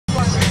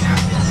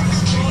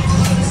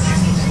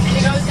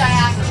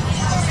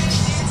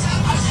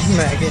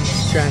Megan's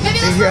trying to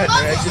figure out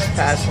Naresh's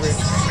password.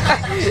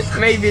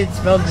 Maybe it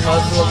spelled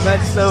Muslim.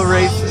 That's so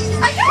racist.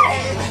 I got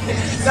it!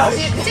 No,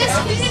 just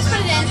put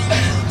it in.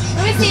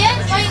 Let me see it.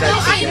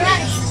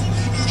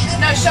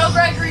 No, show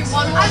Gregory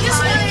one more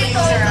time.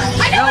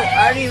 No,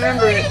 I already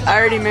remember it. I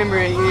already remember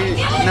it.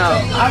 No.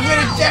 I'm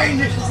gonna change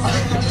it.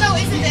 No,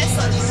 isn't this?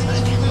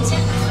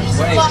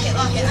 Wait. Lock it,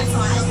 I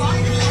saw it.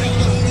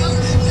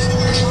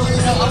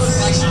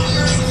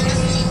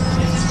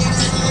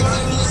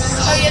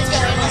 Oh, yeah, it's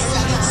going.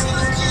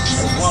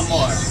 There's one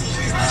more.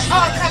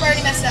 Oh, crap, I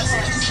already messed it up for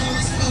it.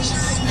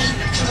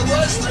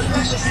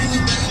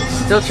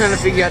 Still trying to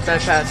figure out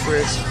that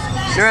password.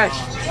 Naresh.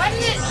 Why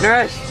did it?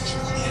 Naresh.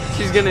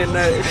 She's gonna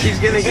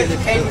get it.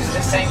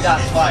 The same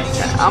dot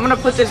twice. I'm gonna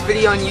put this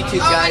video on YouTube,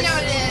 guys. I know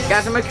what it is.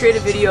 Guys, I'm gonna create a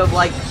video of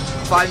like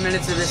 5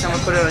 minutes of this. I'm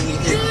gonna put it on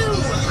YouTube.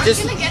 I'm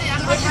gonna get it.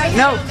 I'm gonna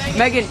No,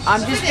 Megan,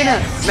 I'm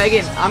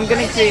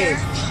gonna create.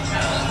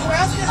 Where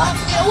else could I?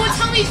 Oh,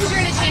 tell me because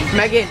you're gonna change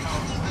it.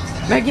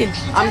 Megan,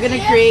 I'm gonna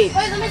create.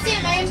 Wait, let me see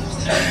it, Megan.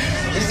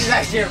 This is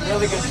actually a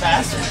really good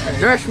password.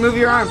 Naresh, move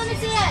your arm. Let me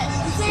see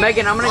it.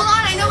 Megan, I'm gonna. Hold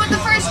on, I know what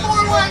the first 4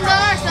 ones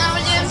are, so I'm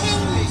gonna do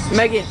them.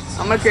 Megan,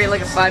 I'm gonna create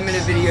like a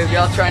 5-minute video of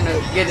y'all trying to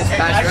get his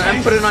password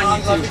and put it on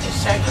YouTube.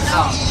 Just check this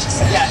out.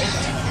 Yeah.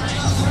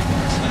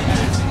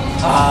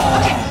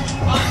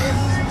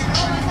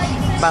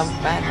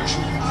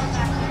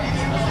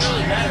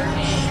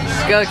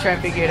 Let's go try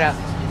and figure it out.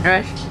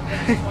 Naresh,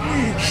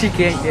 she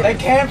can't get They it.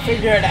 can't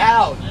figure it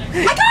out.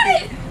 I got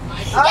it!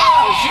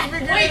 Oh, she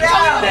figured it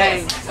out.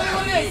 Dang.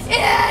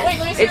 Yes! Wait,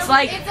 let me see. It's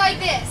like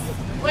this.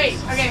 Wait,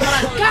 okay,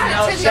 hold on.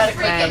 God, it took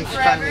me freaking Damn,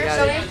 forever.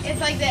 got it. It's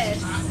like this.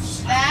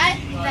 That.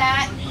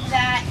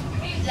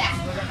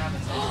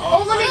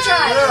 Oh, let me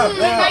try.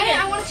 Megan,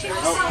 I want to change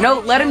this. no,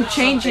 let him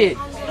change it.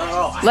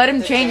 Let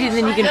him change it, and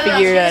then you can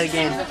figure it out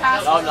again. No,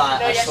 I'm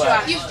not. I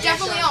swear. You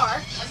definitely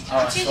are. Oh,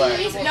 I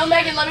swear. No,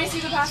 Megan, let me see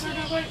the password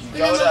real quick.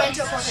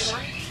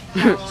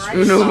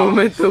 Uno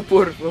momento,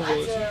 por favor.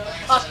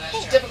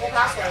 Difficult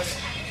password.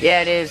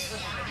 Yeah, it is.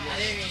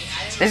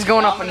 It's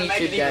going up on Make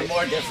YouTube, it even guys.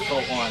 more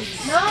difficult one.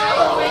 No.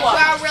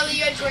 Wow, really?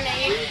 You had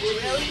grenade?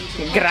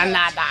 Really?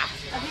 Granada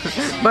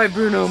by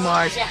Bruno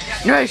Mars.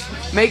 Naresh,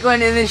 make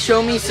one and then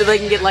show me so they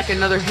can get like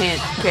another hint,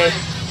 okay?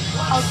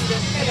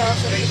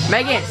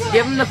 Megan,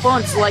 give him the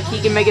phone so like he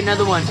can make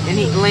another one, and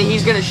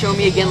he's gonna show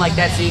me again like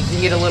that so you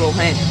can get a little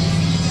hint.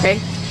 Okay?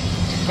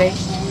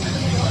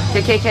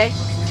 Okay?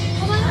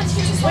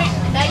 Wait,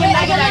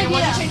 Megan, what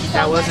did you change this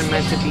That wasn't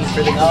meant to be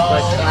for the No,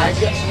 question. I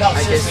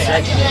just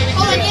said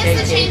Oh, it is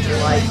the change.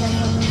 like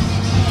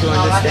to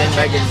understand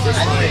Megan.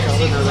 Just want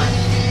to know that.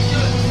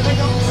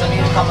 I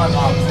need to call my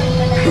mom.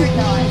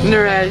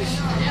 Naresh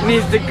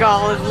needs to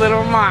call his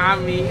little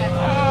mommy.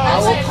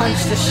 I will punch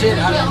the shit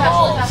out of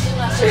balls.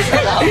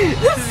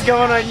 This is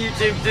going on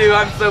YouTube too.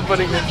 I'm so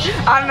putting this.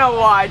 I don't know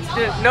why.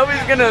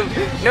 Nobody's gonna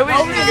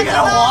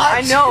watch?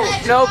 I know.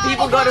 No,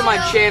 people go to my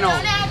channel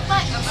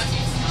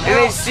and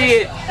they see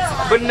it,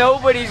 but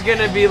nobody's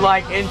gonna be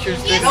like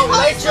interested in No, this.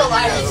 wait till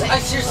I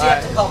seriously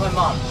have to call my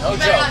mom. No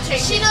joke.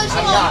 She knows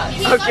you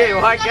I'm not. Okay,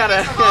 well I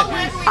gotta.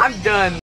 I'm done.